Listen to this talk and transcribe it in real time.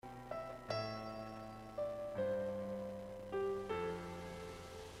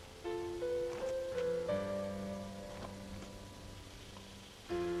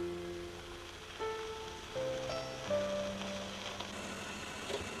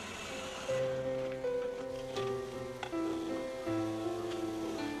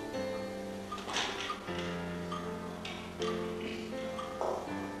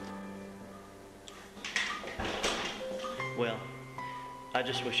I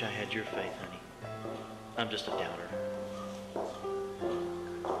just wish I had your faith, honey. I'm just a doubter.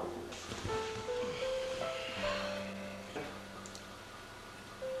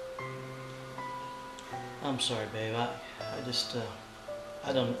 I'm sorry, babe.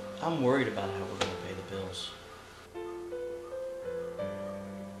 I'm worried about how we're going to pay the bills.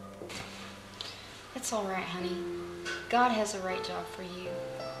 It's all right, honey. God has a right job for you.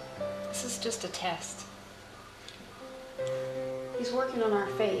 This is just a test. He's working on our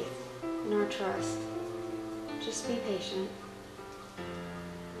faith and our trust. Just be patient.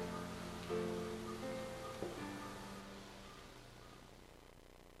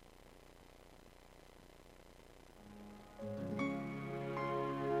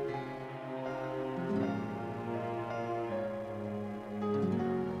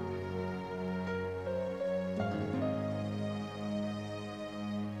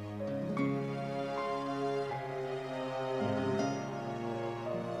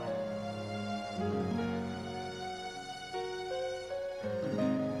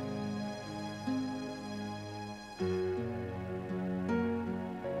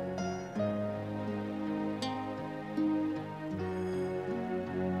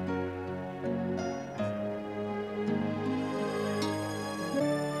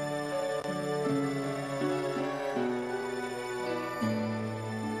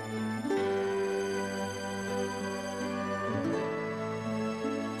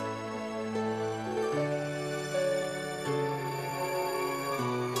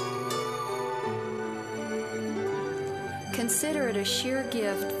 Consider it a sheer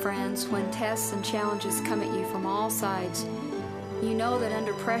gift, friends, when tests and challenges come at you from all sides. You know that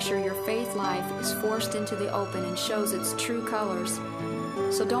under pressure, your faith life is forced into the open and shows its true colors.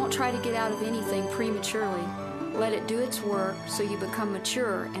 So don't try to get out of anything prematurely. Let it do its work so you become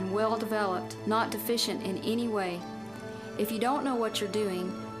mature and well-developed, not deficient in any way. If you don't know what you're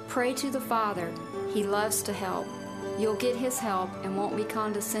doing, pray to the Father. He loves to help. You'll get His help and won't be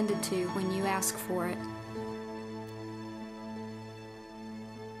condescended to when you ask for it.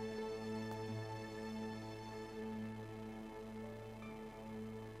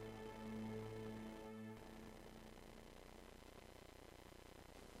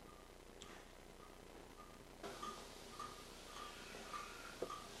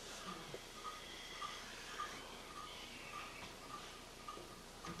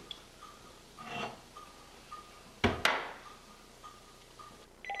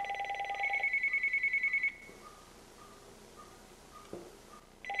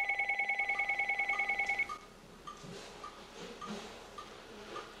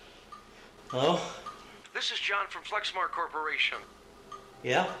 Hello? This is John from Flexmark Corporation.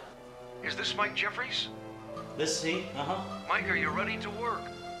 Yeah? Is this Mike Jeffries? This is he? Mike, are you ready to work?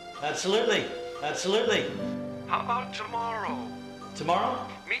 Absolutely. Absolutely. How about tomorrow? Tomorrow?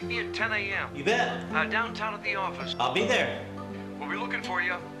 Meet me at 10 a.m. You bet. Downtown at the office. I'll be there. We'll be looking for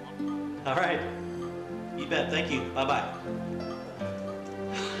you. All right. You bet. Thank you. Bye-bye.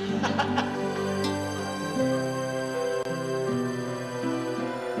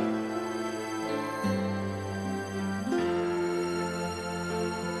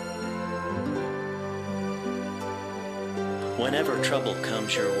 Whenever trouble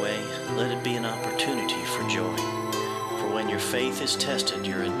comes your way, let it be an opportunity for joy. For when your faith is tested,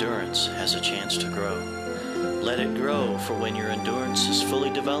 your endurance has a chance to grow. Let it grow, for when your endurance is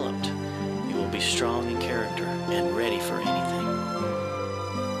fully developed, you will be strong in character and ready for anything.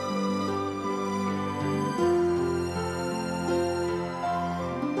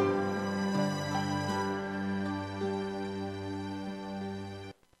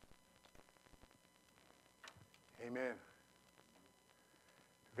 Amen.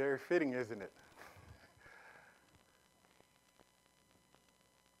 Very fitting, isn't it?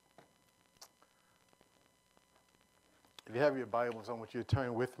 If you have your Bibles, I want you to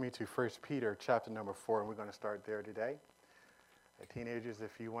turn with me to 1 Peter chapter number 4, and we're going to start there today. Teenagers,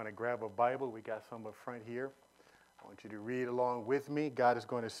 if you want to grab a Bible, we got some up front here. I want you to read along with me. God is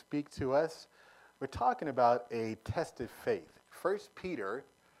going to speak to us. We're talking about a tested faith. 1 Peter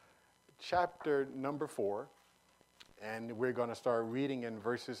chapter number 4. And we're going to start reading in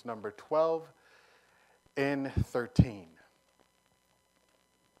verses number 12 and 13.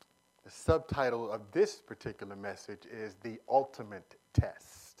 The subtitle of this particular message is The Ultimate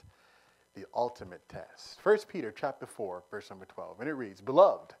Test. The Ultimate Test. 1 Peter chapter 4, verse number 12. And it reads,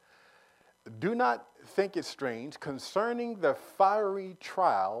 Beloved, do not think it strange concerning the fiery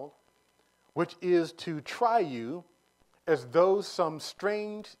trial which is to try you as though some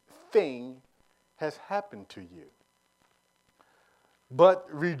strange thing has happened to you. But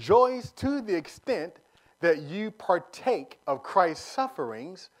rejoice to the extent that you partake of Christ's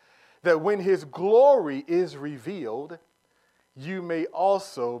sufferings, that when his glory is revealed, you may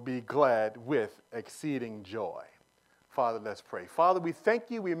also be glad with exceeding joy. Father, let's pray. Father, we thank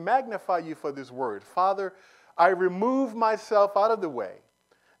you, we magnify you for this word. Father, I remove myself out of the way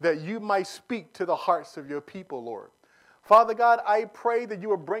that you might speak to the hearts of your people, Lord. Father God, I pray that you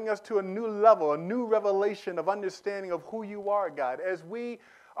will bring us to a new level, a new revelation of understanding of who you are, God, as we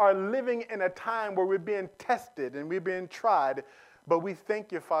are living in a time where we're being tested and we're being tried. But we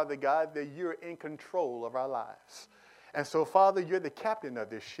thank you, Father God, that you're in control of our lives. And so, Father, you're the captain of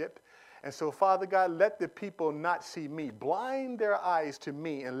this ship. And so, Father God, let the people not see me. Blind their eyes to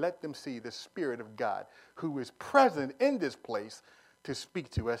me and let them see the Spirit of God who is present in this place to speak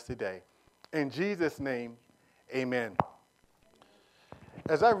to us today. In Jesus' name, amen.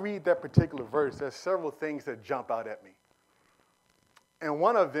 As I read that particular verse, there's several things that jump out at me. And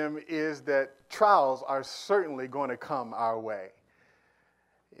one of them is that trials are certainly going to come our way.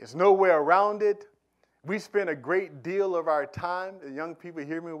 There's no way around it. We spend a great deal of our time, the young people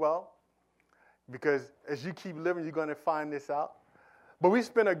hear me well, because as you keep living, you're going to find this out. But we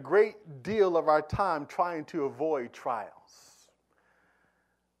spend a great deal of our time trying to avoid trials.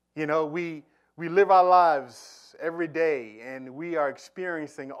 You know, we live our lives every day, and we are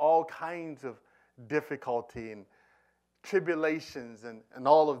experiencing all kinds of difficulty and tribulations and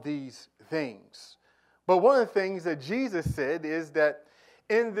all of these things. But one of the things that Jesus said is that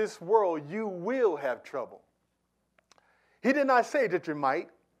in this world you will have trouble. He did not say that you might.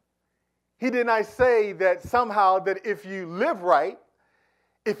 He did not say that somehow that if you live right,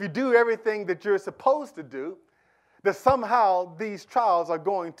 if you do everything that you're supposed to do, that somehow these trials are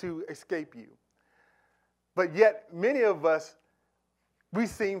going to escape you. But yet many of us, we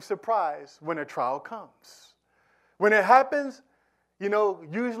seem surprised when a trial comes. When it happens, you know,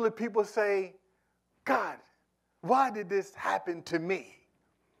 usually people say, God, why did this happen to me?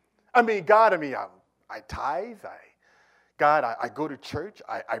 I mean, God, I tithe, I go to church,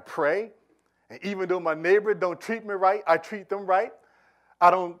 I pray, and even though my neighbor don't treat me right, I treat them right. I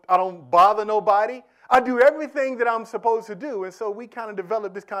don't bother nobody. I do everything that I'm supposed to do, and so we kind of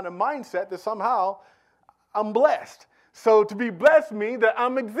develop this kind of mindset that somehow I'm blessed. So to be blessed means that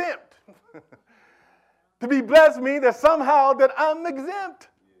I'm exempt. To be blessed means that somehow that I'm exempt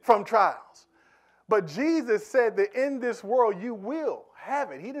from trials. But Jesus said that in this world you will have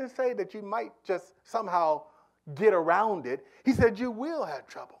it. He didn't say that you might just somehow get around it. He said you will have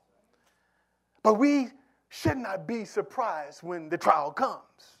trouble. But we should not be surprised when the trial comes.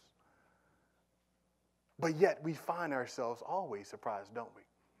 But yet we find ourselves always surprised, don't we?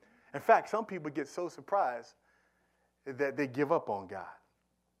 In fact, some people get so surprised that they give up on God,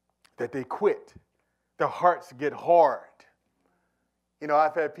 that they quit. Their hearts get hard. You know,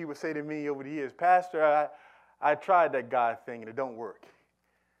 I've had people say to me over the years, Pastor, I tried that God thing and it don't work.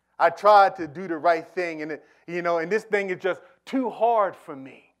 I tried to do the right thing and and this thing is just too hard for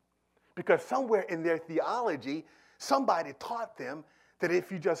me. Because somewhere in their theology, somebody taught them that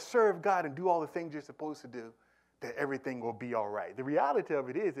if you just serve God and do all the things you're supposed to do, that everything will be all right. The reality of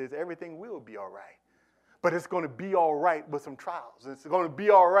it is everything will be all right. But it's going to be all right with some trials. It's going to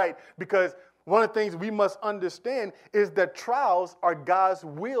be all right because one of the things we must understand is that trials are God's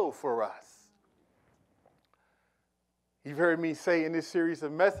will for us. You've heard me say in this series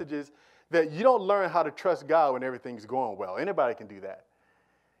of messages that you don't learn how to trust God when everything's going well. Anybody can do that.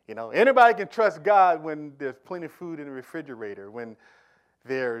 You know, anybody can trust God when there's plenty of food in the refrigerator, when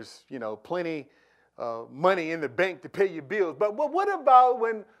there's, plenty money in the bank to pay your bills. But what about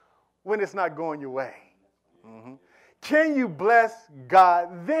when it's not going your way? Mm-hmm. Can you bless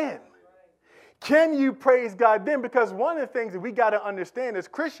God then? Can you praise God then? Because one of the things that we got to understand as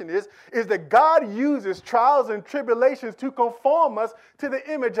Christians is that God uses trials and tribulations to conform us to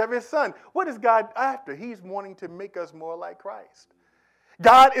the image of his Son. What is God after? He's wanting to make us more like Christ.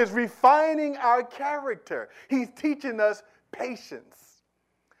 God is refining our character. He's teaching us patience.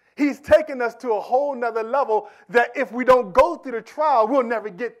 He's taking us to a whole nother level that if we don't go through the trial, we'll never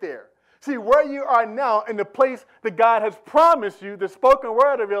get there. See, where you are now in the place that God has promised you, the spoken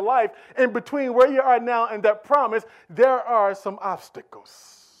word of your life, in between where you are now and that promise, there are some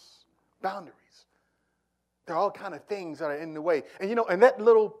obstacles, boundaries. There are all kind of things that are in the way. And, and that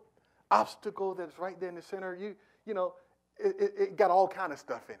little obstacle that's right there in the center, it got all kind of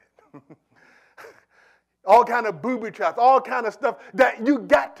stuff in it. All kind of booby traps, all kind of stuff that you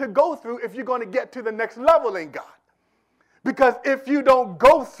got to go through if you're going to get to the next level in God. Because if you don't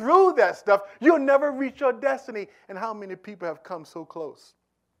go through that stuff, you'll never reach your destiny. And how many people have come so close?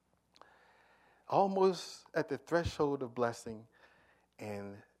 Almost at the threshold of blessing,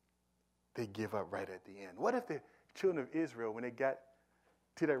 and they give up right at the end? What if the children of Israel, when they got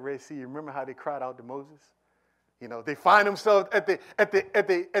to that Red Sea, you remember how they cried out to Moses? You know, they find themselves at the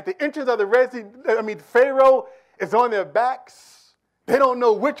entrance of the Red Sea. I mean, Pharaoh is on their backs. They don't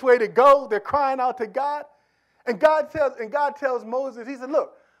know which way to go. They're crying out to God. And God tells Moses, he said,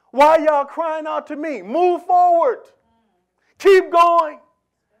 look, why y'all crying out to me? Move forward. Keep going.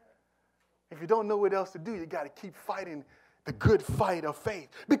 If you don't know what else to do, you got to keep fighting the good fight of faith,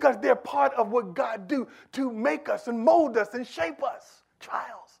 because they're part of what God do to make us and mold us and shape us.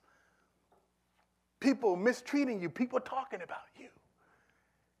 Trials. People mistreating you, people talking about you.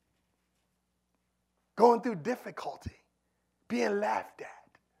 Going through difficulty, being laughed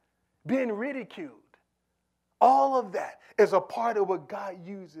at, being ridiculed. All of that is a part of what God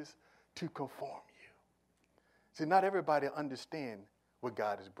uses to conform you. See, not everybody understands what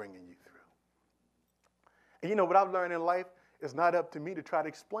God is bringing you through. And you know what I've learned in life? It's not up to me to try to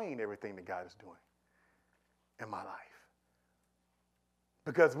explain everything that God is doing in my life.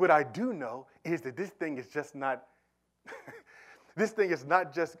 Because what I do know is that this thing is just not, this thing is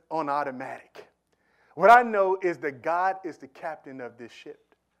not just on automatic. What I know is that God is the captain of this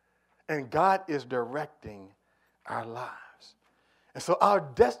ship. And God is directing our lives. And so our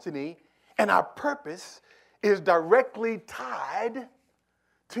destiny and our purpose is directly tied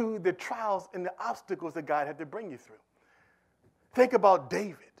to the trials and the obstacles that God had to bring you through. Think about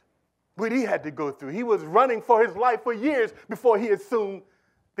David, what he had to go through. He was running for his life for years before he assumed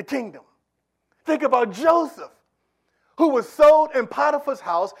the kingdom. Think about Joseph, who was sold in Potiphar's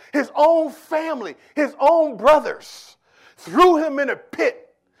house. His own family, his own brothers, threw him in a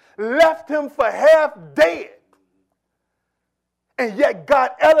pit, left him for half dead. And yet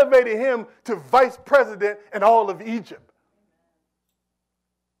God elevated him to vice president in all of Egypt.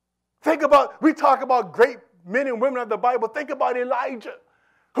 Think about, we talk about great men and women of the Bible. Think about Elijah,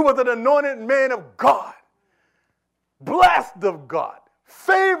 who was an anointed man of God, blessed of God,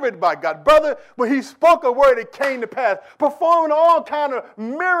 favored by God. Brother, when he spoke a word, it came to pass, performing all kind of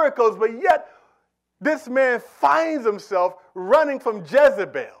miracles, but yet this man finds himself running from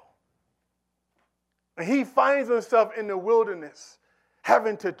Jezebel. And he finds himself in the wilderness,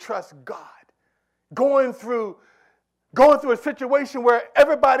 having to trust God, going through a situation where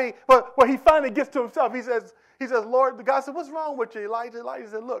everybody, well, he finally gets to himself. He says, Lord, the God said, what's wrong with you, Elijah? Elijah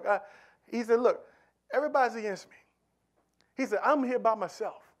said, look, everybody's against me. He said, I'm here by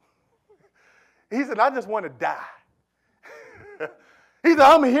myself. He said, I just want to die. He said,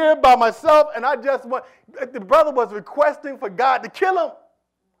 I'm here by myself, and I just want, the brother was requesting for God to kill him.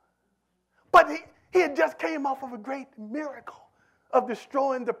 But he had just came off of a great miracle of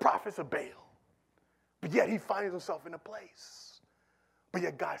destroying the prophets of Baal. But yet he finds himself in a place. But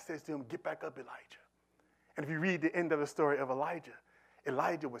yet God says to him, get back up, Elijah. And if you read the end of the story of Elijah,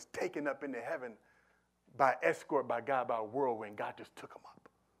 Elijah was taken up into heaven by escort by God, by a whirlwind. God just took him up.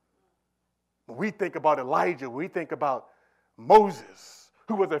 When we think about Elijah, we think about Moses,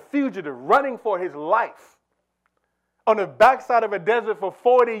 who was a fugitive running for his life on the backside of a desert for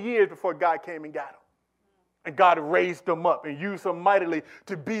 40 years before God came and got him. And God raised them up and used them mightily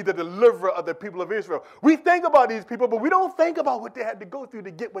to be the deliverer of the people of Israel. We think about these people, but we don't think about what they had to go through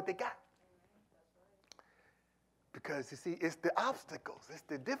to get what they got. Because, you see, it's the obstacles, it's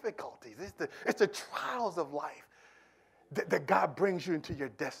the difficulties, it's the trials of life that God brings you into your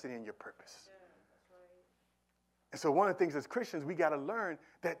destiny and your purpose. And so one of the things as Christians, we got to learn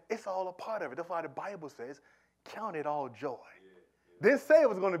that it's all a part of it. That's why the Bible says, count it all joy. Didn't say it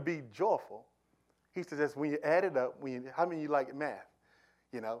was going to be joyful. He says that's when you add it up, how many of you like math?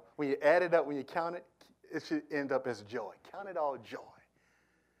 You know, when you add it up, when you count it, it should end up as joy. Count it all joy.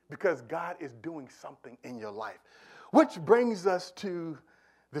 Because God is doing something in your life. Which brings us to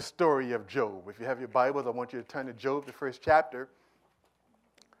the story of Job. If you have your Bibles, I want you to turn to Job, the first chapter.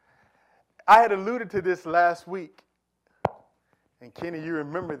 I had alluded to this last week. And Kenny, you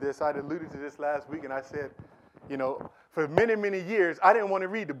remember this. I had alluded to this last week, and I said, you know, for many, many years, I didn't want to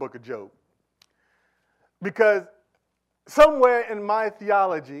read the book of Job. Because somewhere in my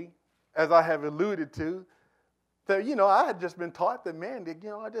theology, as I have alluded to, that, you know, I had just been taught that, man, that, you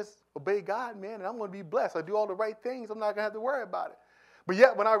know, I just obey God, man, and I'm going to be blessed. I do all the right things. I'm not going to have to worry about it. But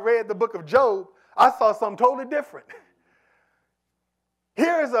yet, when I read the book of Job, I saw something totally different.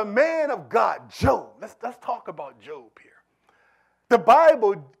 Here is a man of God, Job. Let's talk about Job here. The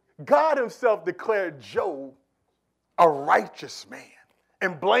Bible, God himself declared Job a righteous man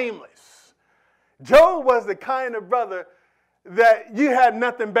and blameless. Job was the kind of brother that you had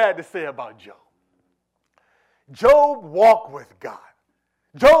nothing bad to say about Job. Job walked with God.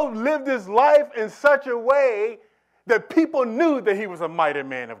 Job lived his life in such a way that people knew that he was a mighty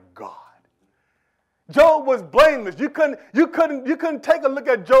man of God. Job was blameless. You couldn't take a look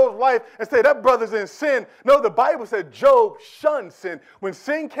at Job's life and say that brother's in sin. No, the Bible said Job shunned sin. When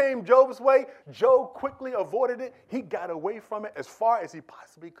sin came Job's way, Job quickly avoided it. He got away from it as far as he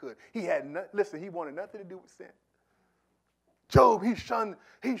possibly could. He wanted nothing to do with sin. Job, he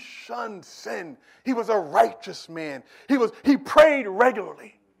shunned sin. He was a righteous man. He prayed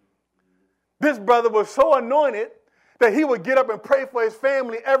regularly. This brother was so anointed that he would get up and pray for his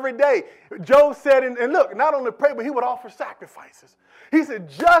family every day. Job said, and look, not only pray, but he would offer sacrifices. He said,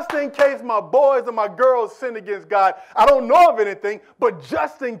 just in case my boys and my girls sin against God, I don't know of anything, but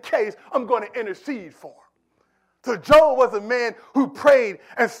just in case, I'm going to intercede for them. So Job was a man who prayed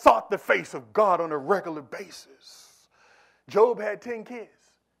and sought the face of God on a regular basis. Job had 10 kids,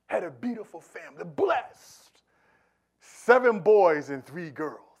 had a beautiful family, blessed. 7 boys and 3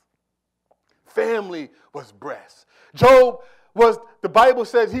 girls. Family was blessed. Job was, the Bible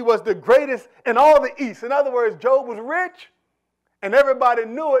says he was the greatest in all the East. In other words, Job was rich and everybody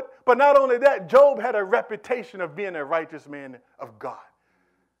knew it. But not only that, Job had a reputation of being a righteous man of God.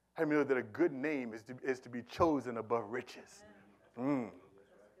 How many know that a good name is to be chosen above riches?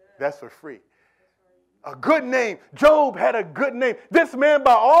 That's for free. A good name. Job had a good name. This man,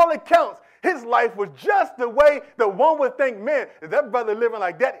 by all accounts, his life was just the way that one would think, man, is that brother living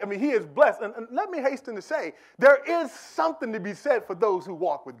like that? I mean, he is blessed. And let me hasten to say, there is something to be said for those who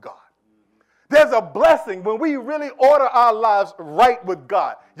walk with God. There's a blessing when we really order our lives right with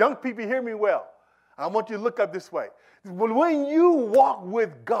God. Young people, hear me well. I want you to look up this way. When you walk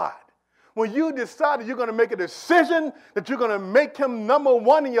with God, when you decide that you're going to make a decision that you're going to make him number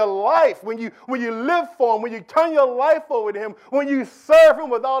one in your life, when you live for him, when you turn your life over to him, when you serve him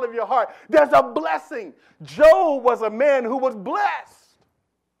with all of your heart, there's a blessing. Job was a man who was blessed.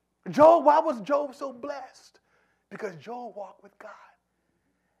 Why was Job so blessed? Because Job walked with God.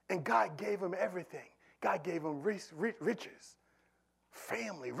 And God gave him everything. God gave him riches,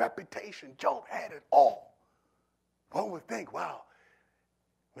 family, reputation. Job had it all. One would think, wow,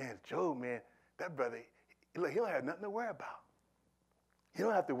 man, Job, man, that brother, he don't have nothing to worry about. He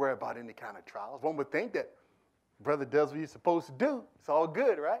don't have to worry about any kind of trials. One would think that brother does what he's supposed to do. It's all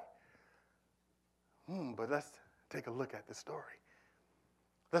good, right? But let's take a look at the story.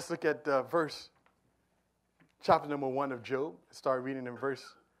 Let's look at chapter number 1 of Job. Start reading in verse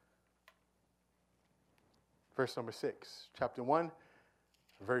number 6. Chapter 1,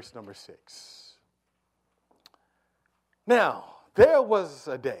 verse number 6. Now, there was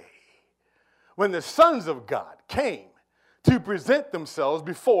a day when the sons of God came to present themselves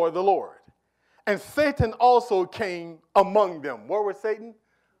before the Lord. And Satan also came among them. Where was Satan?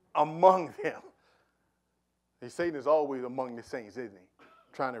 Among them. Satan is always among the saints, isn't he?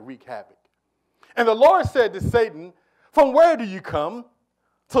 Trying to wreak havoc. And the Lord said to Satan, from where do you come?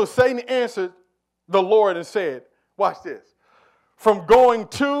 So Satan answered the Lord and said, watch this, from going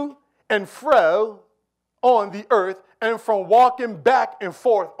to and fro on the earth and from walking back and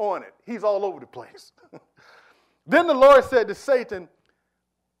forth on it. He's all over the place. Then the Lord said to Satan,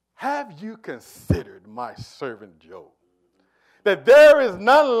 have you considered my servant Job, that there is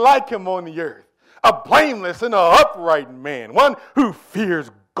none like him on the earth, a blameless and an upright man, one who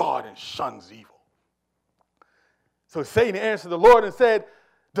fears God and shuns evil? So Satan answered the Lord and said,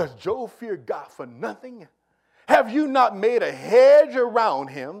 does Job fear God for nothing? Have you not made a hedge around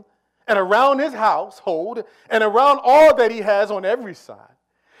him and around his household and around all that he has on every side?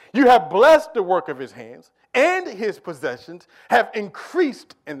 You have blessed the work of his hands, and his possessions have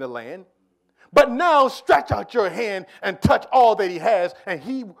increased in the land. But now stretch out your hand and touch all that he has, and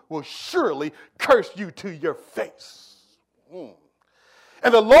he will surely curse you to your face.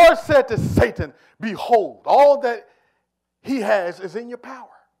 And the Lord said to Satan, behold, all that he has is in your power.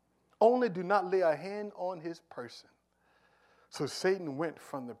 Only do not lay a hand on his person. So Satan went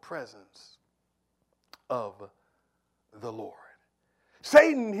from the presence of the Lord.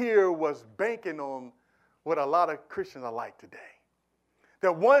 Satan here was banking on what a lot of Christians are like today.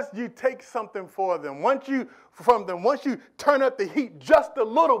 That once you take something for them, once you turn up the heat just a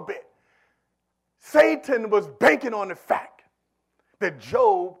little bit, Satan was banking on the fact that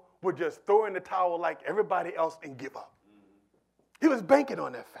Job would just throw in the towel like everybody else and give up. He was banking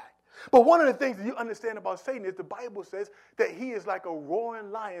on that fact. But one of the things that you understand about Satan is the Bible says that he is like a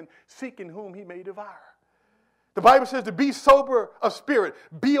roaring lion seeking whom he may devour. The Bible says to be sober of spirit,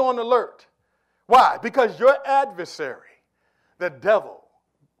 be on alert. Why? Because your adversary, the devil,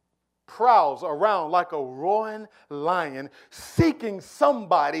 prowls around like a roaring lion seeking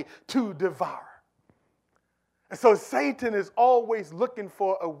somebody to devour. And so Satan is always looking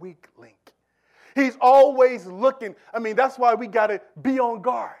for a weak link. He's always looking. I mean, that's why we got to be on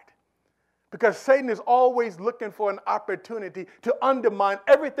guard. Because Satan is always looking for an opportunity to undermine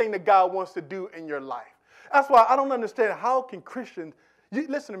everything that God wants to do in your life. That's why I don't understand how can Christians,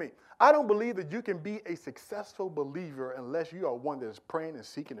 listen to me, I don't believe that you can be a successful believer unless you are one that is praying and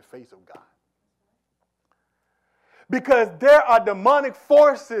seeking the face of God. Because there are demonic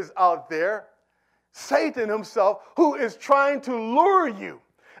forces out there, Satan himself, who is trying to lure you.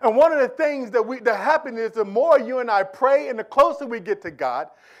 And one of the things that happen is the more you and I pray and the closer we get to God,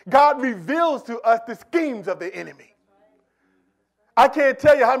 God reveals to us the schemes of the enemy. I can't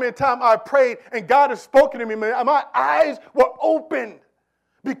tell you how many times I prayed and God has spoken to me. My eyes were opened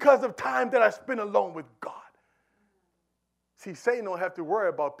because of time that I spent alone with God. See, Satan don't have to worry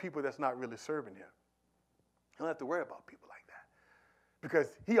about people that's not really serving him. He don't have to worry about people like that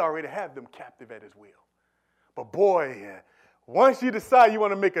because he already had them captive at his will. But boy, once you decide you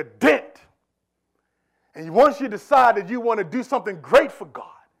want to make a dent, and once you decide that you want to do something great for God,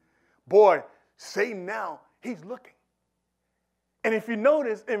 boy, Satan now, he's looking. And if you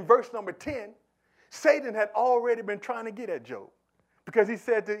notice in verse number 10, Satan had already been trying to get at Job. Because he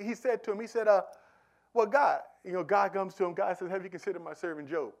said to him, well, God, God comes to him, God says, have you considered my servant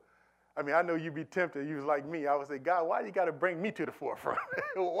Job? I mean, I know you'd be tempted. You was like me. I would say, God, why you got to bring me to the forefront?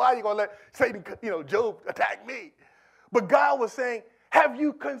 Why are you going to let Satan, Job attack me? But God was saying, have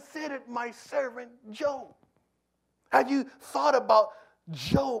you considered my servant Job? Have you thought about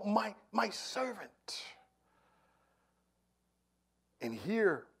Job, my servant? And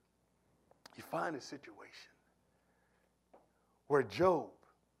here you find a situation where Job,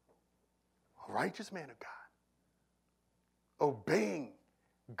 a righteous man of God, obeying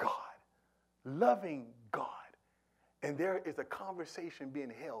God, loving God, and there is a conversation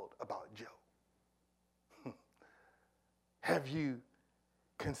being held about Job. Have you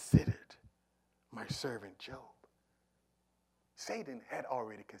considered my servant Job? Satan had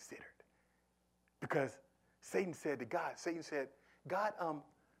already considered. Because Satan said to God, God,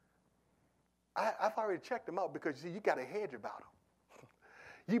 I've already checked him out because you got a hedge about him.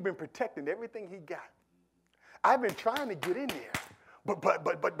 You've been protecting everything he got. I've been trying to get in there.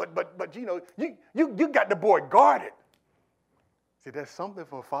 But you got the boy guarded. See, that's something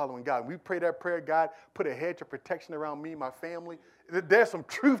for following God. When we pray that prayer, God, put a hedge of protection around me and my family. There's some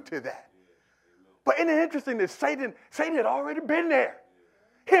truth to that. But isn't it interesting that Satan had already been there?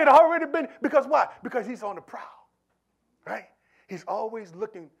 He had already been, because why? Because he's on the prowl, right? He's always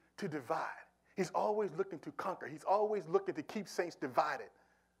looking to divide. He's always looking to conquer. He's always looking to keep saints divided,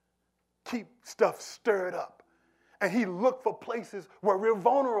 keep stuff stirred up. And he looked for places where we're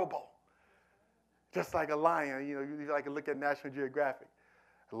vulnerable. Just like a lion, you like to look at National Geographic.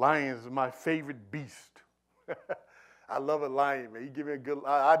 Lions is my favorite beast. I love a lion, man. You give me a good,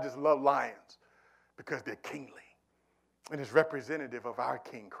 I just love lions because they're kingly. And it's representative of our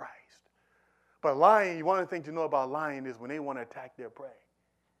King Christ. But lion, one of the things you know about lion is when they want to attack their prey,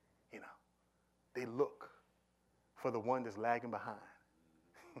 they look for the one that's lagging behind.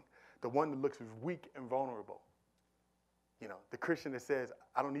 The one that looks weak and vulnerable. The Christian that says,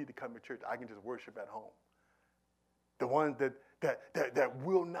 I don't need to come to church. I can just worship at home. The one that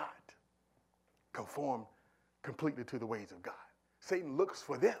will not conform completely to the ways of God. Satan looks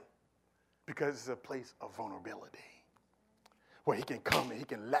for them because it's a place of vulnerability where he can come and he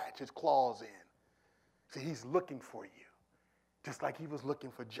can latch his claws in. See, he's looking for you just like he was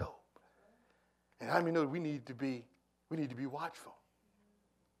looking for Job. And how many know we need to be watchful?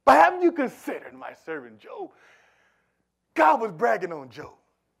 But haven't you considered my servant Job? God was bragging on Job.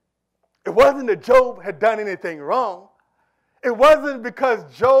 It wasn't that Job had done anything wrong. It wasn't because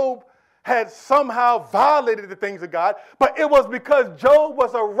Job had somehow violated the things of God, but it was because Job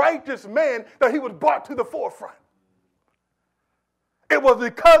was a righteous man that he was brought to the forefront. It was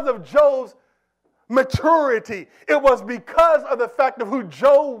because of Job's maturity. It was because of the fact of who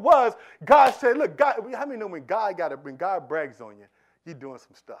Job was. God said, look, God, how many know when God brags on you, you're doing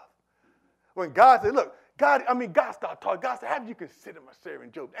some stuff? When God said, look, God started talking. God said, have you considered my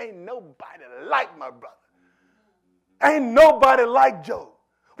servant Job? Ain't nobody like my brother. Ain't nobody like Job.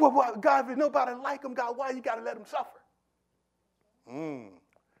 Well, God, if there's nobody like him, God, why you got to let him suffer?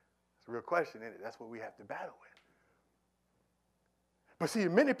 It's a real question, isn't it? That's what we have to battle with. But see,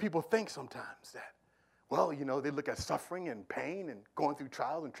 many people think sometimes that, they look at suffering and pain and going through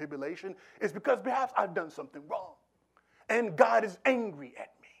trials and tribulation. It's because perhaps I've done something wrong. And God is angry at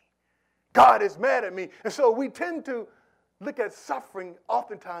me. God is mad at me. And so we tend to look at suffering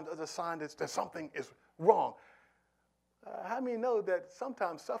oftentimes as a sign that something is wrong. How many know that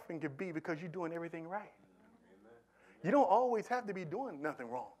sometimes suffering can be because you're doing everything right? You don't always have to be doing nothing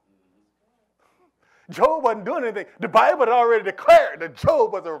wrong. Job wasn't doing anything. The Bible had already declared that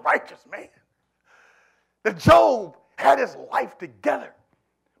Job was a righteous man. that Job had his life together.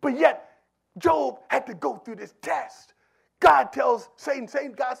 But yet, Job had to go through this test. God tells Satan,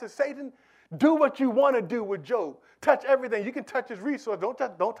 God says, Satan, do what you want to do with Job. Touch everything. You can touch his resources.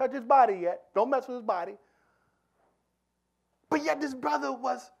 Don't touch his body yet. Don't mess with his body. But yet this brother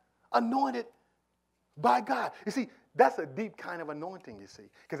was anointed by God. You see, that's a deep kind of anointing, you see.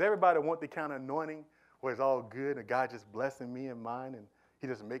 Because everybody wants the kind of anointing where it's all good and God just blessing me and mine and he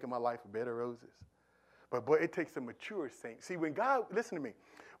just making my life a bed of roses. But boy, it takes a mature saint. See, when God, listen to me,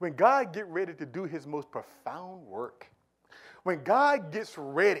 when God get ready to do his most profound work, when God gets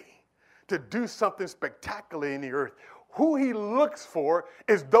ready to do something spectacular in the earth, who he looks for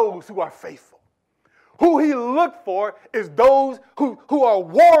is those who are faithful. Who he looks for is those who are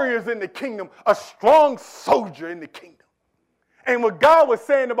warriors in the kingdom, a strong soldier in the kingdom. And what God was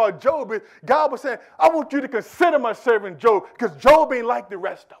saying about Job is, God was saying, I want you to consider my servant Job, because Job ain't like the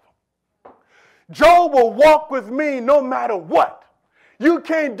rest of them. Job will walk with me no matter what. You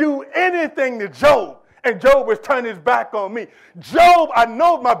can't do anything to Job, and Job was turning his back on me. Job, I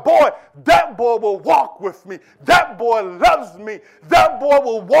know my boy, that boy will walk with me. That boy loves me. That boy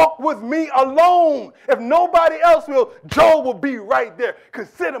will walk with me alone. If nobody else will, Job will be right there.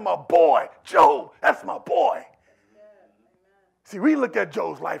 Consider my boy, Job. That's my boy. See, we look at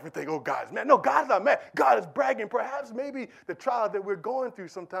Job's life and think, oh, God's mad. No, God's not mad. God is bragging. Perhaps maybe the trial that we're going through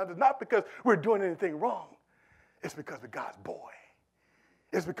sometimes is not because we're doing anything wrong. It's because we're God's boy.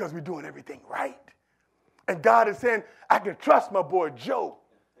 It's because we're doing everything right. And God is saying, I can trust my boy Job.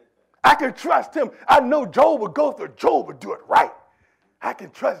 I can trust him. I know Job will go through. Job will do it right. I can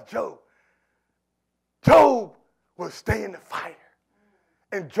trust Job. Job will stay in the fire.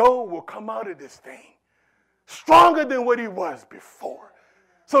 And Job will come out of this thing stronger than what he was before.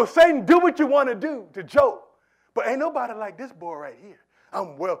 So Satan, do what you want to do to Job. But ain't nobody like this boy right here.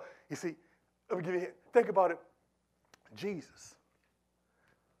 You see, let me give you a hint. Think about it. Jesus.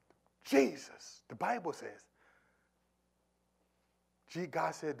 The Bible says,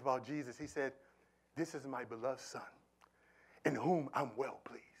 God said about Jesus, he said, this is my beloved son, in whom I'm well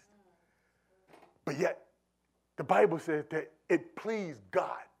pleased. But yet, the Bible says that it pleased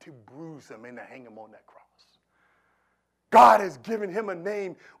God to bruise him and to hang him on that cross. God has given him a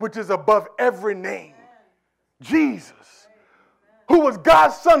name which is above every name. Jesus, who was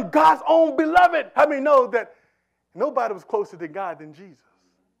God's son, God's own beloved. How many know that nobody was closer to God than Jesus?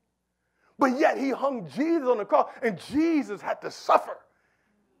 But yet he hung Jesus on the cross, and Jesus had to suffer.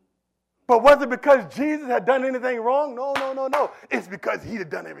 But was it because Jesus had done anything wrong? No. It's because he had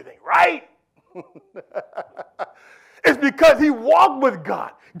done everything right. It's because he walked with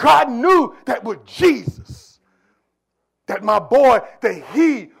God. God knew that with Jesus, that my boy, that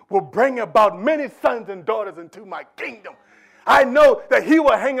he will bring about many sons and daughters into my kingdom. I know that he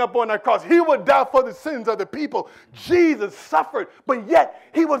will hang up on that cross. He will die for the sins of the people. Jesus suffered, but yet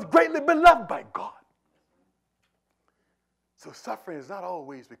he was greatly beloved by God. So suffering is not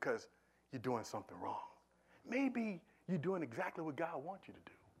always because you're doing something wrong. Maybe you're doing exactly what God wants you to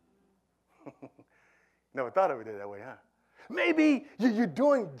do. Never thought of it that way, huh? Maybe you're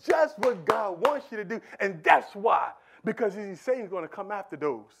doing just what God wants you to do, and that's why. Because Satan's going to come after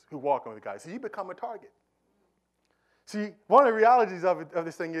those who walk on with God. So you become a target. See, one of the realities of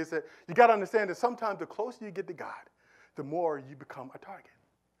this thing is that you got to understand that sometimes the closer you get to God, the more you become a target.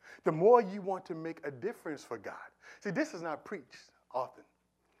 The more you want to make a difference for God. See, this is not preached often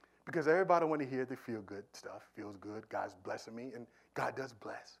because everybody want to hear the feel-good stuff. Feels good, God's blessing me, and God does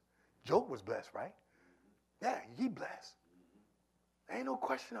bless. Job was blessed, right? Yeah, he blessed. Ain't no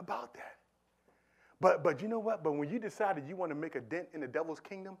question about that. But you know what? But when you decided you want to make a dent in the devil's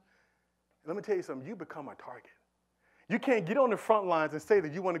kingdom, let me tell you something, you become a target. You can't get on the front lines and say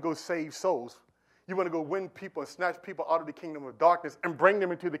that you want to go save souls. You want to go win people and snatch people out of the kingdom of darkness and bring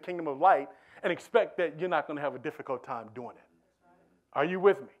them into the kingdom of light and expect that you're not going to have a difficult time doing it. Are you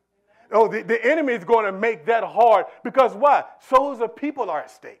with me? Oh, the enemy is going to make that hard because why? Souls of people are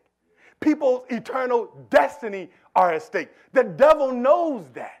at stake. People's eternal destiny are at stake. The devil knows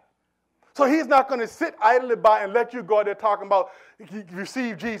that. So he's not going to sit idly by and let you go out there talking about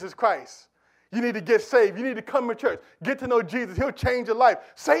receive Jesus Christ. You need to get saved. You need to come to church. Get to know Jesus. He'll change your life.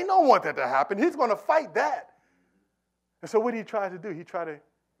 Satan don't want that to happen. He's going to fight that. And so what he tries to do, he tries to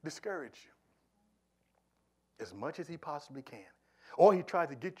discourage you as much as he possibly can. Or he tries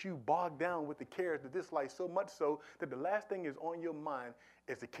to get you bogged down with the cares of this life so much so that the last thing is on your mind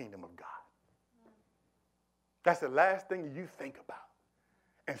is the kingdom of God. That's the last thing you think about.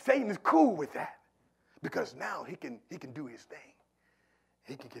 And Satan is cool with that because now he can do his thing.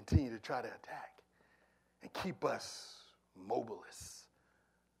 He can continue to try to attack and keep us mobileless,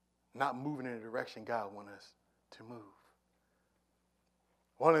 not moving in the direction God wants us to move.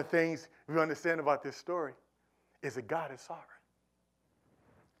 One of the things we understand about this story is that God is sovereign.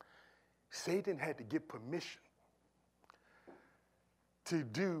 Satan had to get permission to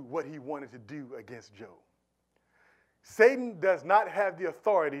do what he wanted to do against Job. Satan does not have the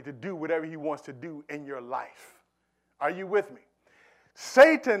authority to do whatever he wants to do in your life. Are you with me?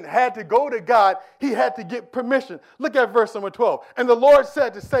 Satan had to go to God. He had to get permission. Look at verse number 12. And the Lord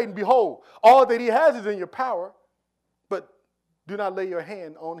said to Satan, behold, all that he has is in your power, but do not lay your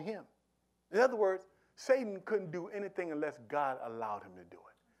hand on him. In other words, Satan couldn't do anything unless God allowed him to do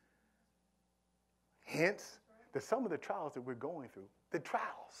it. Hence, that some of the trials that we're going through, the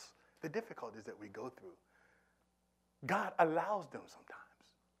trials, the difficulties that we go through, God allows them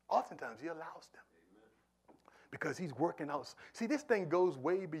sometimes. Oftentimes, he allows them. Because he's working out. See, this thing goes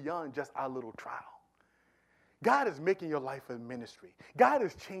way beyond just our little trial. God is making your life a ministry. God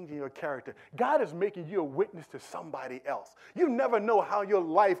is changing your character. God is making you a witness to somebody else. You never know how your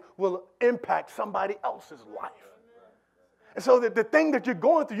life will impact somebody else's life. And so the thing that you're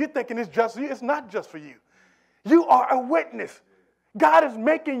going through, you're thinking it's just for you. It's not just for you. You are a witness. God is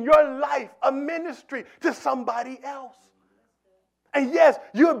making your life a ministry to somebody else. And yes,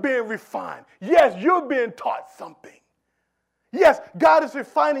 you're being refined. Yes, you're being taught something. Yes, God is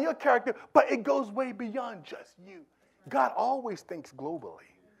refining your character, but it goes way beyond just you. God always thinks globally.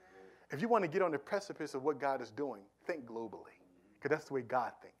 If you want to get on the precipice of what God is doing, think globally, because that's the way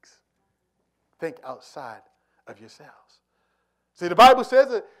God thinks. Think outside of yourselves. See, the Bible says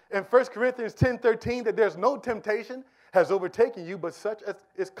that in 1 Corinthians 10:13 that there's no temptation has overtaken you, but such as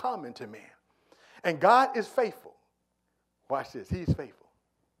is common to man. And God is faithful. Watch this. He's faithful.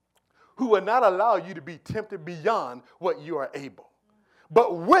 Who will not allow you to be tempted beyond what you are able.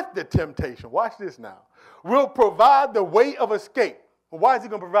 But with the temptation, watch this now, will provide the way of escape. Well, why is he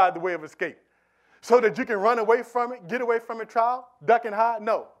going to provide the way of escape? So that you can run away from it, get away from a trial, duck and hide?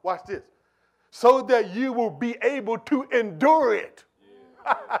 No. Watch this. So that you will be able to endure it.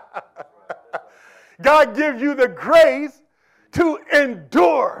 Yeah. God gives you the grace to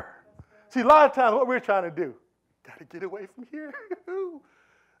endure. See, a lot of times what we're trying to do, got to get away from here.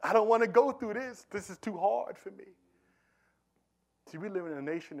 I don't want to go through this. This is too hard for me. See, we live in a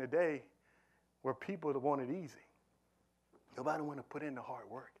nation today where people want it easy. Nobody want to put in the hard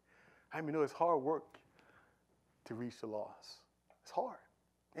work. I mean, it's hard work to reach the lost. It's hard.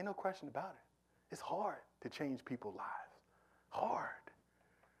 Ain't no question about it. It's hard to change people's lives. Hard.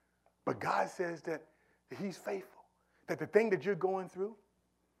 But God says that he's faithful. That the thing that you're going through,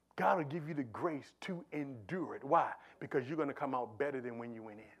 God will give you the grace to endure it. Why? Because you're going to come out better than when you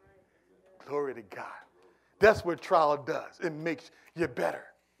went in. Glory to God. That's what trial does. It makes you better.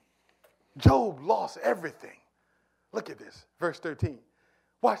 Job lost everything. Look at this, verse 13.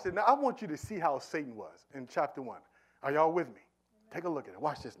 Watch this. Now, I want you to see how Satan was in chapter 1. Are y'all with me? Take a look at it.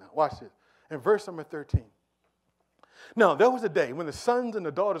 Watch this now. Watch this. In verse number 13. Now, there was a day when the sons and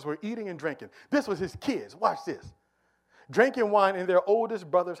the daughters were eating and drinking. This was his kids. Watch this. Drinking wine in their oldest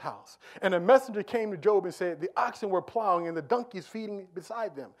brother's house. And a messenger came to Job and said, the oxen were plowing and the donkeys feeding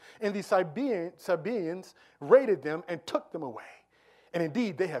beside them. And the Sabaeans raided them and took them away. And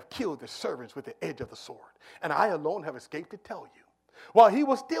indeed, they have killed the servants with the edge of the sword. And I alone have escaped to tell you. While he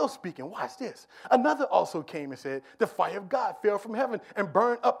was still speaking, watch this. Another also came and said, the fire of God fell from heaven and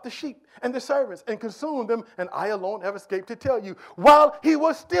burned up the sheep and the servants and consumed them. And I alone have escaped to tell you. While he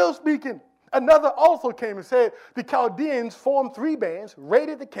was still speaking, another also came and said, the Chaldeans formed 3 bands,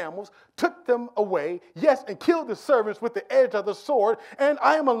 raided the camels, took them away, yes, and killed the servants with the edge of the sword, and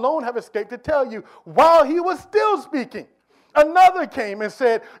I am alone have escaped to tell you. While he was still speaking, another came and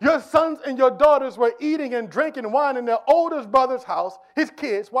said, your sons and your daughters were eating and drinking wine in their oldest brother's house, his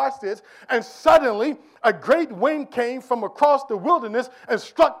kids, watch this, and suddenly a great wind came from across the wilderness and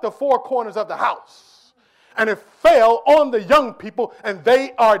struck the 4 corners of the house. And it fell on the young people, and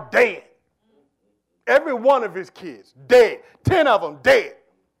they are dead. Every one of his kids, dead. 10 of them, dead.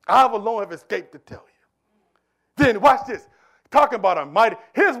 I alone have escaped to tell you. Then, watch this. Talking about a mighty,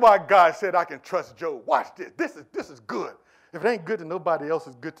 here's why God said I can trust Job. Watch this. This is good. If it ain't good to nobody else,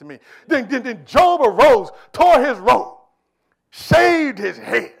 it's good to me. Then Job arose, tore his robe, shaved his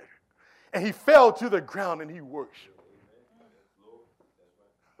head, and he fell to the ground and he worshiped.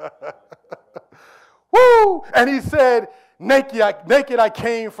 Woo! And he said, naked I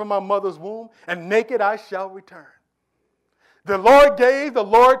came from my mother's womb, and naked I shall return. The Lord gave, the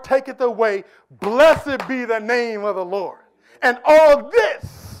Lord taketh away. Blessed be the name of the Lord. And all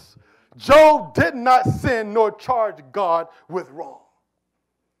this, Job did not sin nor charge God with wrong.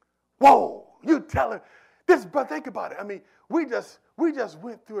 Whoa, you telling this, but think about it. I mean, we we just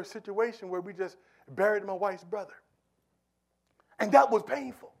went through a situation where we just buried my wife's brother. And that was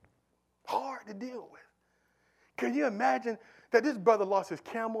painful, hard to deal with. Can you imagine that this brother lost his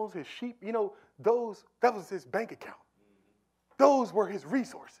camels, his sheep? You know, that was his bank account. Those were his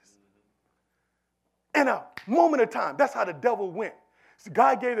resources. In a moment of time, that's how the devil went.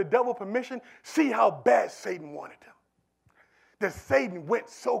 God gave the devil permission. See how bad Satan wanted him. That Satan went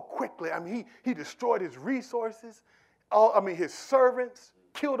so quickly. I mean, he destroyed his resources, his servants,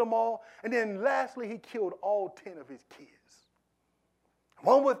 killed them all. And then lastly, he killed all 10 of his kids.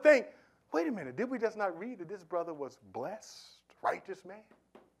 One would think, wait a minute, did we just not read that this brother was blessed, righteous man?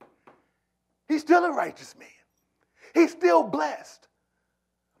 He's still a righteous man. He's still blessed,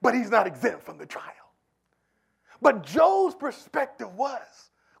 but he's not exempt from the trial. But Job's perspective was,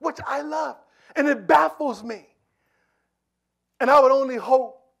 which I love, and it baffles me. And I would only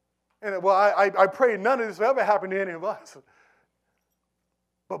hope, and I pray none of this will ever happen to any of us.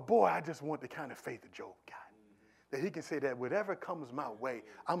 But boy, I just want the kind of faith that Job got. That he can say that whatever comes my way,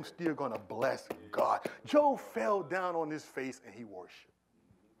 I'm still going to bless God. Job fell down on his face and he worshiped.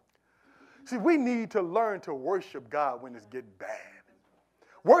 See, we need to learn to worship God when it's getting bad.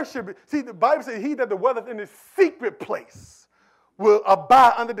 Worship, see, the Bible says, he that dwelleth in the secret place will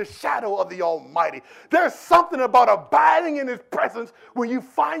abide under the shadow of the Almighty. There's something about abiding in his presence when you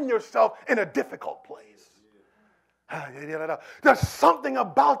find yourself in a difficult place. There's something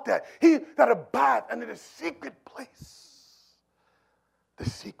about that. He that abides under the secret place. The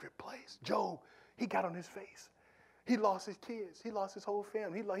secret place. Job, he got on his face. He lost his kids. He lost his whole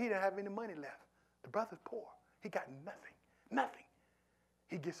family. He didn't have any money left. The brother's poor. He got nothing. Nothing.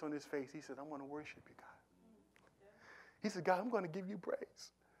 He gets on his face. He says, I'm going to worship you, God. He said, God, I'm going to give you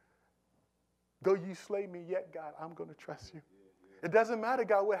praise. Though you slay me yet, God, I'm going to trust you. It doesn't matter,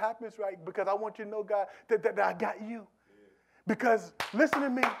 God, what happens, right? Because I want you to know, God, that I got you. Because, listen to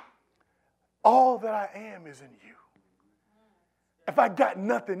me, all that I am is in you. If I got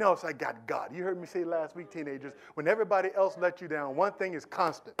nothing else, I got God. You heard me say last week, teenagers, when everybody else let you down, one thing is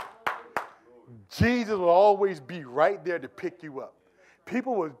constant. Jesus will always be right there to pick you up.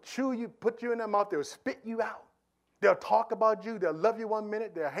 People will chew you, put you in their mouth, they'll spit you out. They'll talk about you, they'll love you one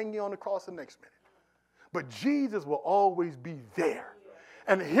minute, they'll hang you on the cross the next minute. But Jesus will always be there.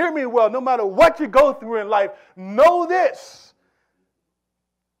 And hear me well, no matter what you go through in life, know this,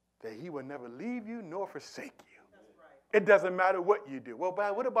 that he will never leave you nor forsake you. It doesn't matter what you do. Well,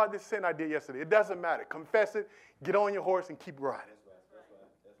 what about this sin I did yesterday? It doesn't matter. Confess it, get on your horse, and keep riding.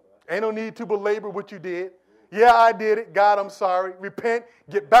 Ain't no need to belabor what you did. Yeah, I did it. God, I'm sorry. Repent,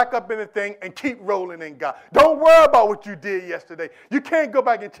 get back up in the thing, and keep rolling in God. Don't worry about what you did yesterday. You can't go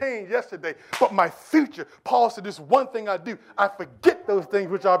back and change yesterday. But my future, Paul said, this one thing I do. I forget those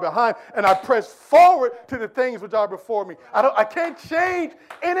things which are behind, and I press forward to the things which are before me. I can't change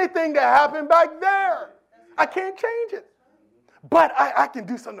anything that happened back there. I can't change it. But I can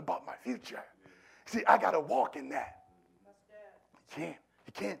do something about my future. See, I got to walk in that. You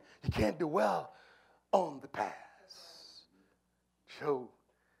can't dwell on the past. Job,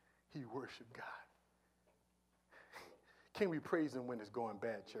 he worshiped God. Can we praise him when it's going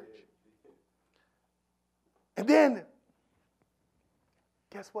bad, church? And then,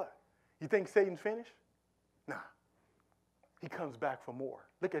 guess what? You think Satan's finished? Nah. He comes back for more.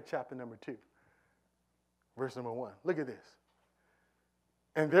 Look at chapter number 2. Verse number 1. Look at this.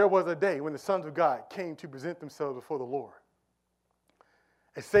 And there was a day when the sons of God came to present themselves before the Lord.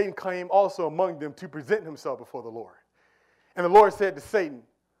 And Satan came also among them to present himself before the Lord. And the Lord said to Satan,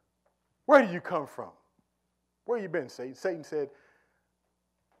 where do you come from? Where you been, Satan? Satan said,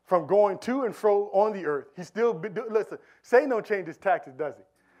 from going to and fro on the earth. He's still, listen, Satan don't change his tactics, does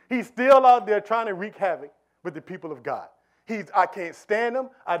he? He's still out there trying to wreak havoc with the people of God. I can't stand him.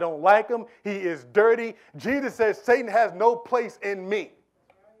 I don't like him. He is dirty. Jesus says Satan has no place in me.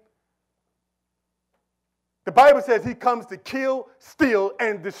 The Bible says he comes to kill, steal,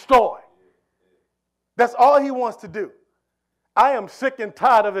 and destroy. That's all he wants to do. I am sick and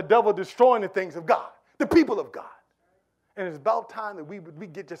tired of the devil destroying the things of God, the people of God. And it's about time that we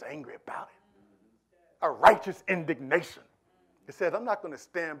get just angry about it. A righteous indignation. It says, I'm not going to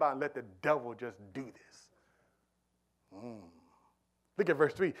stand by and let the devil just do this. Look at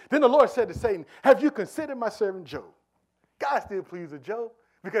verse 3. Then the Lord said to Satan, have you considered my servant Job? God still pleased with Job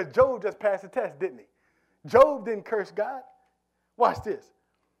because Job just passed the test, didn't he? Job didn't curse God. Watch this.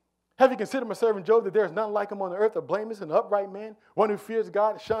 Have you considered my servant Job, that there is none like him on the earth, a blameless and upright man, one who fears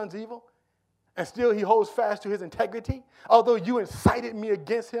God and shuns evil? And still he holds fast to his integrity, although you incited me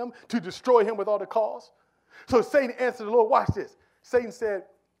against him to destroy him without a cause. So Satan answered the Lord, watch this. Satan said,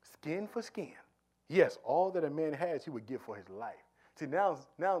 skin for skin. Yes, all that a man has, he would give for his life. See, now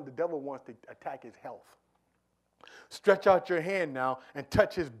the devil wants to attack his health. Stretch out your hand now and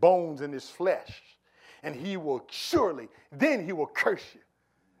touch his bones and his flesh. And he will surely, then he will curse you.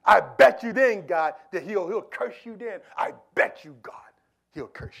 I bet you then, God, that he'll curse you then. I bet you, God, he'll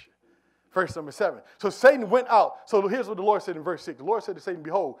curse you. Verse number 7. So Satan went out. So here's what the Lord said in verse 6. The Lord said to Satan,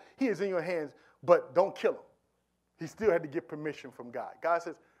 behold, he is in your hands, but don't kill him. He still had to get permission from God. God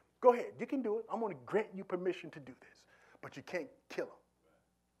says, go ahead, you can do it. I'm going to grant you permission to do this. But you can't kill him.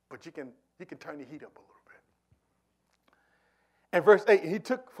 But you can turn the heat up a little bit. And verse 8, he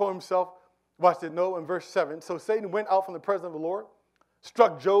took for himself, watch it, no, in verse 7. So Satan went out from the presence of the Lord,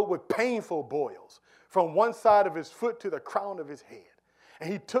 struck Job with painful boils from one side of his foot to the crown of his head.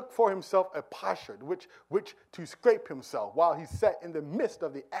 And he took for himself a potsherd, which to scrape himself while he sat in the midst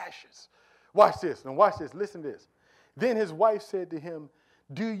of the ashes. Watch this. Now watch this. Listen to this. Then his wife said to him,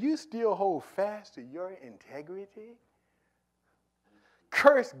 do you still hold fast to your integrity?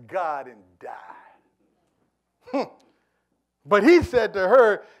 Curse God and die. But he said to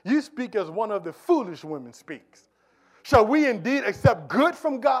her, you speak as one of the foolish women speaks. Shall we indeed accept good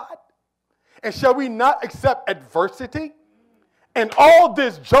from God? And shall we not accept adversity? And all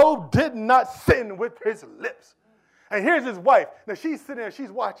this Job did not sin with his lips. And here's his wife. Now she's sitting there, she's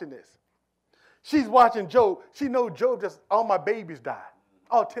watching this. She's watching Job. She knows Job just, all my babies died.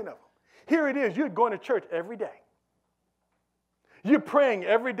 All 10 of them. Here it is, you're going to church every day. You're praying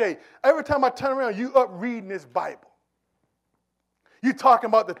every day. Every time I turn around, you up reading this Bible. You're talking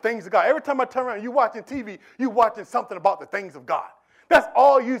about the things of God. Every time I turn around, you're watching TV, you're watching something about the things of God. That's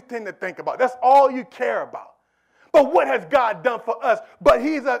all you tend to think about. That's all you care about. But what has God done for us? But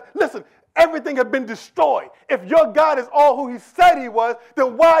listen, everything has been destroyed. If your God is all who he said he was,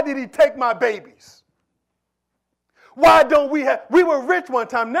 then why did he take my babies? Why don't we were rich one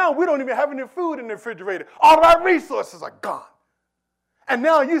time. Now we don't even have any food in the refrigerator. All of our resources are gone. And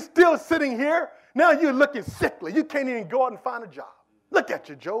now you're still sitting here. Now you're looking sickly. You can't even go out and find a job. Look at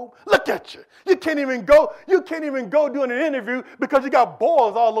you, Job. Look at you. You can't even go doing an interview because you got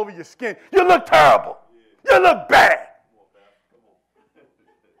boils all over your skin. You look terrible. You look bad.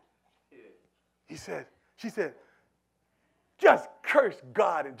 She said, just curse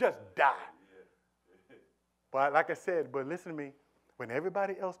God and just die. But like I said, but listen to me, when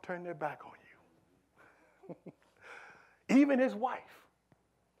everybody else turned their back on you, even his wife,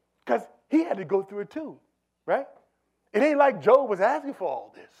 because he had to go through it too, right? It ain't like Job was asking for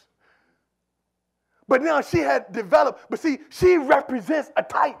all this. But now she had developed, but see, she represents a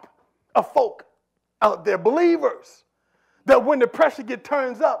type of folk out there, believers, that when the pressure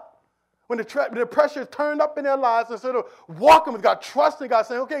turns up, when the pressure is turned up in their lives, instead of walking with God, trusting God,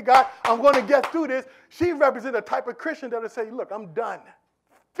 saying, okay, God, I'm going to get through this, she represents a type of Christian that will say, look, I'm done.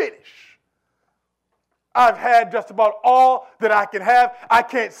 Finish. I've had just about all that I can have. I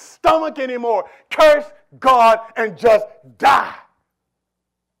can't stomach anymore. Curse God and just die.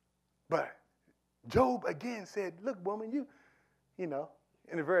 But Job again said, look, woman, you know,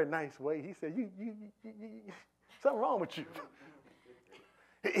 in a very nice way, he said, you something wrong with you.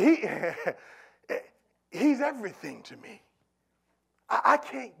 He's everything to me. I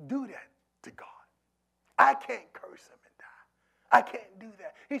can't do that to God. I can't curse him and die. I can't do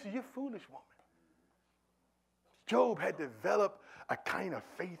that. He said, you foolish woman. Job had developed a kind of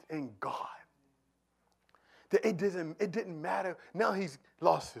faith in God. That it didn't matter. Now he's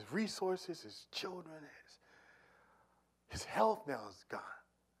lost his resources, his children, his health now is gone.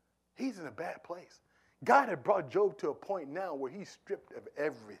 He's in a bad place. God had brought Job to a point now where he's stripped of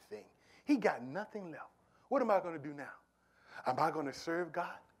everything. He got nothing left. What am I going to do now? Am I going to serve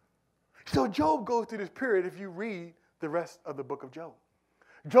God? So Job goes through this period if you read the rest of the book of Job.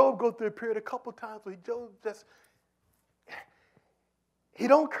 Job goes through a period a couple times where he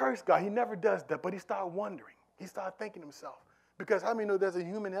don't curse God. He never does that, but he started wondering. He started thinking to himself. Because how many know there's a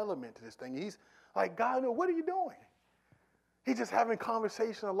human element to this thing? He's like, God, what are you doing? He's just having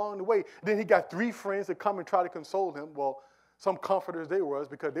conversation along the way. Then he got 3 friends that come and try to console him. Well, some comforters they was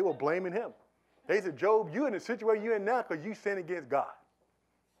because they were blaming him. They said, Job, you in the situation you're in now because you sin against God.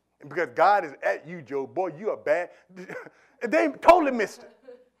 And because God is at you, Job, boy, you are bad. They totally missed it.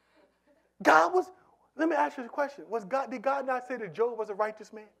 Let me ask you a question. Did God not say that Job was a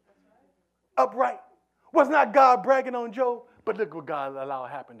righteous man? Upright. Was not God bragging on Job? But look what God allowed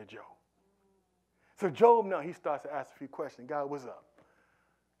happen to Job. So Job now, he starts to ask a few questions. God, what's up?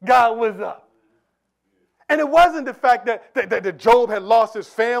 God, what's up? And it wasn't the fact that Job had lost his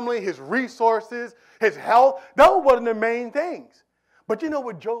family, his resources, his health. Those wasn't the main things. But you know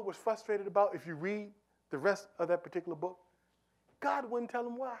what Job was frustrated about if you read the rest of that particular book? God wouldn't tell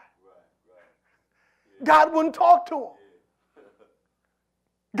him why. God wouldn't talk to him.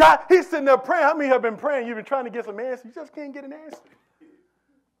 God, he's sitting there praying. How many have been praying? You've been trying to get some answers. You just can't get an answer.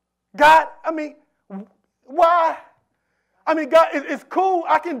 God, I mean, why? I mean, God, it's cool.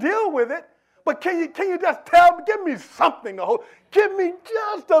 I can deal with it. But can you just tell me, give me something to hold? Give me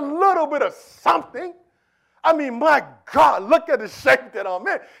just a little bit of something. I mean, my God, look at the shape that I'm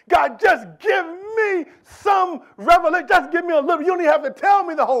in. God, just give me some revelation. Just give me a little. You don't even have to tell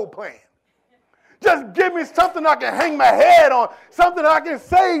me the whole plan. Just give me something I can hang my head on, something I can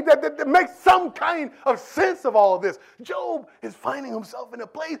say that makes some kind of sense of all of this. Job is finding himself in a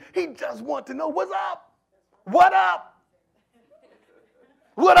place he just wants to know what's up. What up?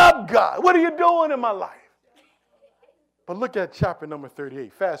 What up, God? What are you doing in my life? But look at chapter number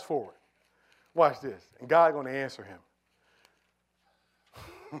 38. Fast forward. Watch this. And God's going to answer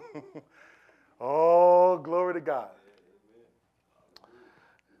him. Oh, glory to God.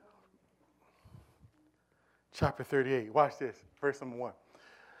 Chapter 38. Watch this. Verse number 1.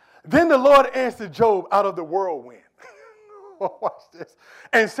 Then the Lord answered Job out of the whirlwind. Watch this.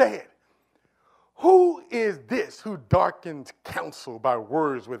 And said, who is this who darkens counsel by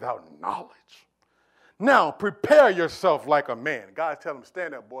words without knowledge? Now prepare yourself like a man. God's telling him,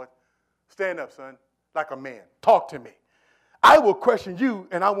 stand up, boy. Stand up, son, like a man. Talk to me. I will question you,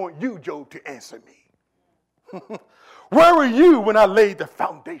 and I want you, Job, to answer me. Where were you when I laid the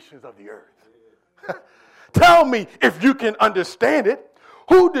foundations of the earth? Tell me if you can understand it.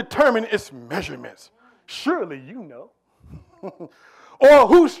 Who determined its measurements? Surely you know. Or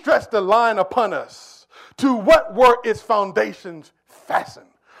who stretched the line upon us? To what were its foundations fastened?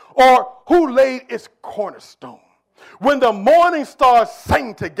 Or who laid its cornerstone? When the morning stars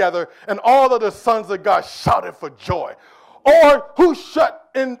sang together and all of the sons of God shouted for joy. Or who shut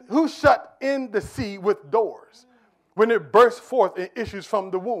in the sea with doors? When it bursts forth and issues from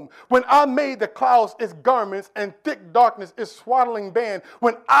the womb. When I made the clouds its garments and thick darkness its swaddling band.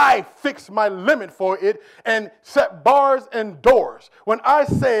 When I fixed my limit for it and set bars and doors. When I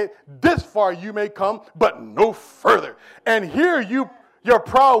said, this far you may come, but no further. And here your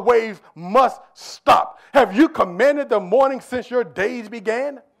proud waves must stop. Have you commanded the morning since your days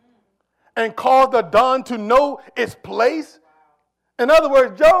began? And caused the dawn to know its place? In other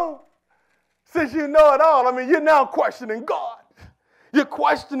words, Job, since you know it all, I mean, you're now questioning God. You're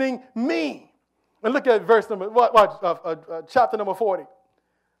questioning me. And look at chapter number 40.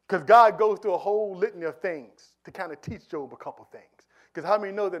 Because God goes through a whole litany of things to kind of teach Job a couple things. Because how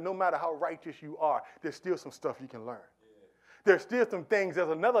many know that no matter how righteous you are, there's still some stuff you can learn. There's still some things,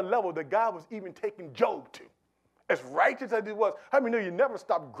 there's another level that God was even taking Job to. As righteous as he was, how many know you never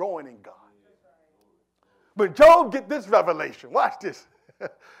stop growing in God? But Job get this revelation. Watch this.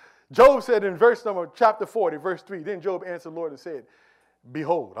 Job said in chapter 40, verse 3, then Job answered the Lord and said,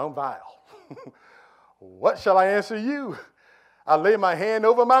 behold, I'm vile. What shall I answer you? I lay my hand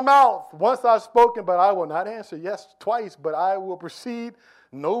over my mouth. Once I've spoken, but I will not answer. Yes, twice, but I will proceed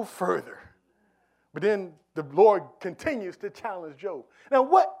no further. But then the Lord continues to challenge Job. Now,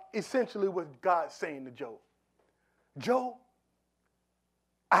 what essentially was God saying to Job? Job,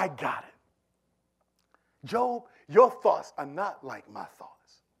 I got it. Job, your thoughts are not like my thoughts.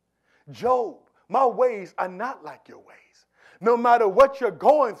 Job, my ways are not like your ways. No matter what you're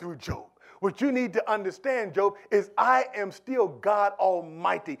going through, Job, what you need to understand, Job, is I am still God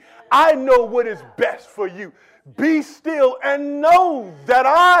Almighty. I know what is best for you. Be still and know that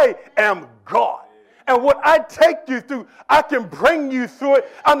I am God. And what I take you through, I can bring you through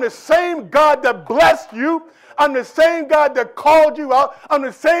it. I'm the same God that blessed you. I'm the same God that called you out. I'm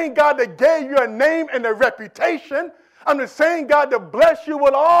the same God that gave you a name and a reputation. I'm the same God that blessed you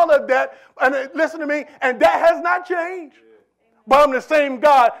with all of that. And listen to me, and that has not changed. But I'm the same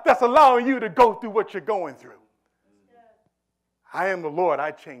God that's allowing you to go through what you're going through. I am the Lord,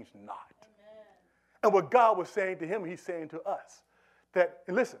 I change not. And what God was saying to him, he's saying to us. That,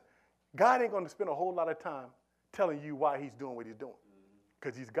 and listen, God ain't going to spend a whole lot of time telling you why he's doing what he's doing.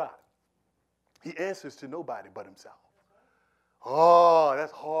 Because he's God. He answers to nobody but himself. Oh,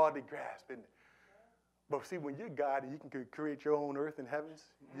 that's hard to grasp, isn't it? But see, when you're God and you can create your own earth and heavens,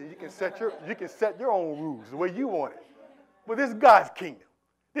 you can set your own rules the way you want it. But this is God's kingdom.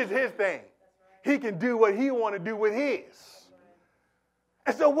 This is his thing. He can do what he want to do with his.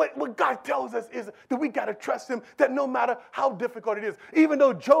 And so what God tells us is that we got to trust him, that no matter how difficult it is, even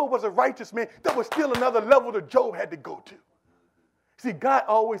though Job was a righteous man, there was still another level that Job had to go to. See, God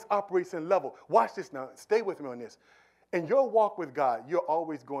always operates in level. Watch this now. Stay with me on this. In your walk with God, you're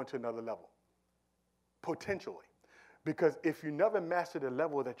always going to another level. Potentially. Because if you never master the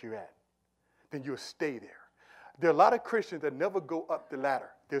level that you're at, then you'll stay there. There are a lot of Christians that never go up the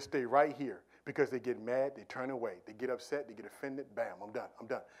ladder. They'll stay right here because they get mad, they turn away. They get upset, they get offended, bam, I'm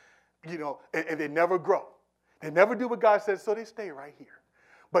done. You know, and they never grow. They never do what God says, so they stay right here.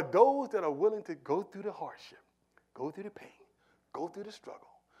 But those that are willing to go through the hardship, go through the pain, go through the struggle,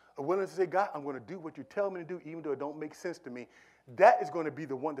 are willing to say, God, I'm going to do what you tell me to do, even though it don't make sense to me, that is going to be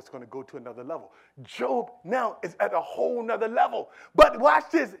the one that's going to go to another level. Job now is at a whole nother level. But watch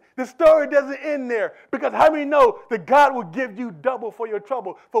this. The story doesn't end there. Because how many know that God will give you double for your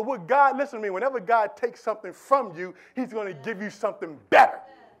trouble? For what God, listen to me, whenever God takes something from you, he's going to give you something better.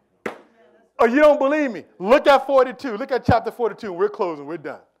 Oh, you don't believe me? Look at 42. Look at chapter 42. We're closing. We're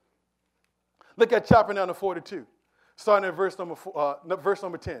done. Look at chapter number 42. Starting at verse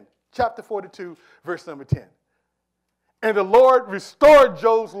number 10. Chapter 42, verse number 10. And the Lord restored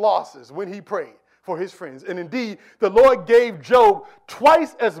Job's losses when he prayed for his friends. And indeed, the Lord gave Job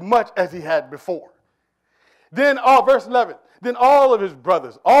twice as much as he had before. Then, verse 11, then all of his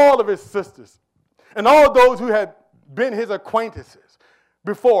brothers, all of his sisters, and all those who had been his acquaintances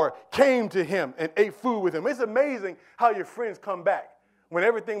before came to him and ate food with him. It's amazing how your friends come back. When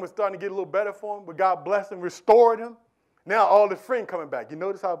everything was starting to get a little better for him, but God blessed him, restored him, now all his friends coming back. You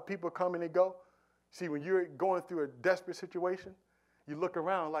notice how people come and they go? See, when you're going through a desperate situation, you look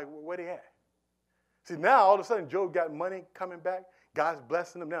around like, well, where they at? See, now all of a sudden, Job got money coming back. God's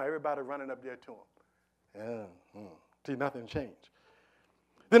blessing him now. Everybody running up there to him. See, nothing changed.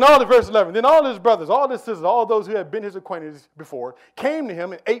 Then verse 11, then all his brothers, all his sisters, all those who had been his acquaintances before, came to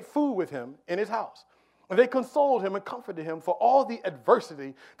him and ate food with him in his house. And they consoled him and comforted him for all the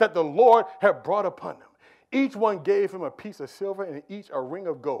adversity that the Lord had brought upon him. Each one gave him a piece of silver and each a ring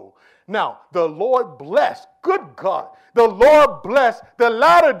of gold. Now, the Lord blessed, good God, the Lord blessed the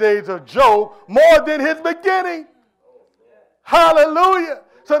latter days of Job more than his beginning. Hallelujah.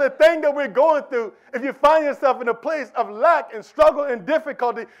 So the thing that we're going through, if you find yourself in a place of lack and struggle and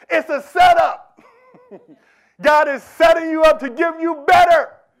difficulty, it's a setup. God is setting you up to give you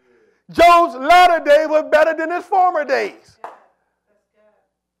better. Job's latter days were better than his former days.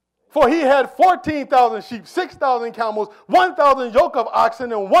 For he had 14,000 sheep, 6,000 camels, 1,000 yoke of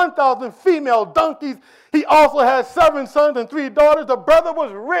oxen, and 1,000 female donkeys. He also had 7 sons and 3 daughters. The brother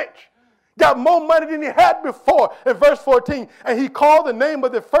was rich, got more money than he had before. In verse 14, and he called the name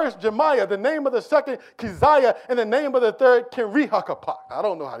of the first Jemiah, the name of the second Keziah, and the name of the third Kenrihakapah. I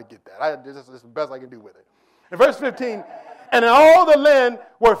don't know how to get that. This is the best I can do with it. In verse 15, and in all the land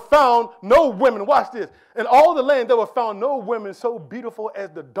were found no women. Watch this. In all the land there were found no women so beautiful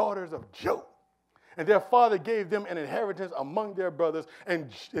as the daughters of Job. And their father gave them an inheritance among their brothers.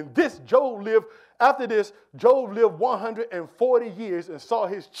 And after this, Job lived 140 years and saw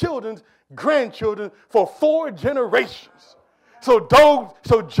his children's grandchildren for 4 generations. So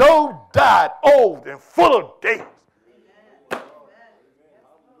Job died old and full of days.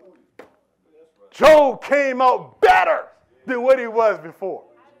 Job came out better than what he was before.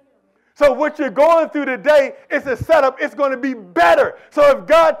 So what you're going through today is a setup. It's going to be better. So if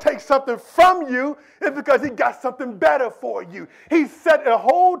God takes something from you, it's because he got something better for you. He set the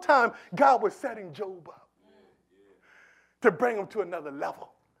whole time, God was setting Job up to bring him to another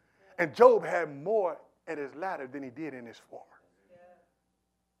level. And Job had more in his latter than he did in his former.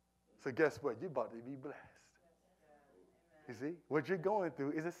 So guess what? You're about to be blessed. You see, what you're going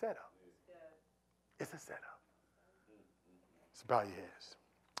through is a setup. It's a setup. So bow your heads.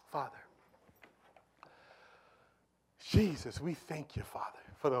 Father, Jesus, we thank you, Father,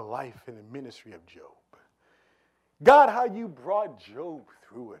 for the life and the ministry of Job. God, how you brought Job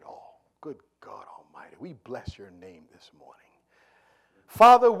through it all. Good God Almighty, we bless your name this morning.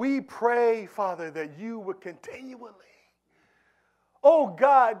 Father, we pray, Father, that you would continually, oh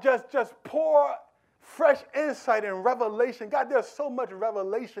God, just pour fresh insight and revelation. God, there's so much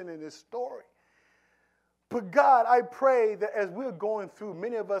revelation in this story. But God, I pray that as we're going through,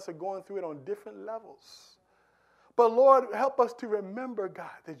 many of us are going through it on different levels. But Lord, help us to remember, God,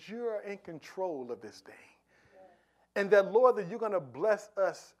 that you are in control of this thing. And that, Lord, that you're going to bless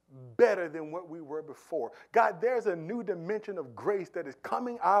us better than what we were before. God, there's a new dimension of grace that is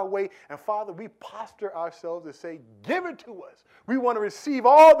coming our way. And Father, we posture ourselves to say, give it to us. We want to receive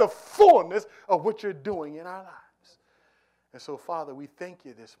all the fullness of what you're doing in our lives. And so, Father, we thank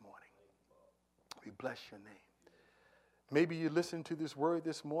you this morning. We bless your name. Maybe you listened to this word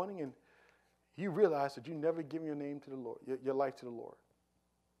this morning and you realize that you never given your name to the Lord, your life to the Lord.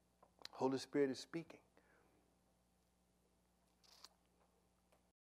 Holy Spirit is speaking.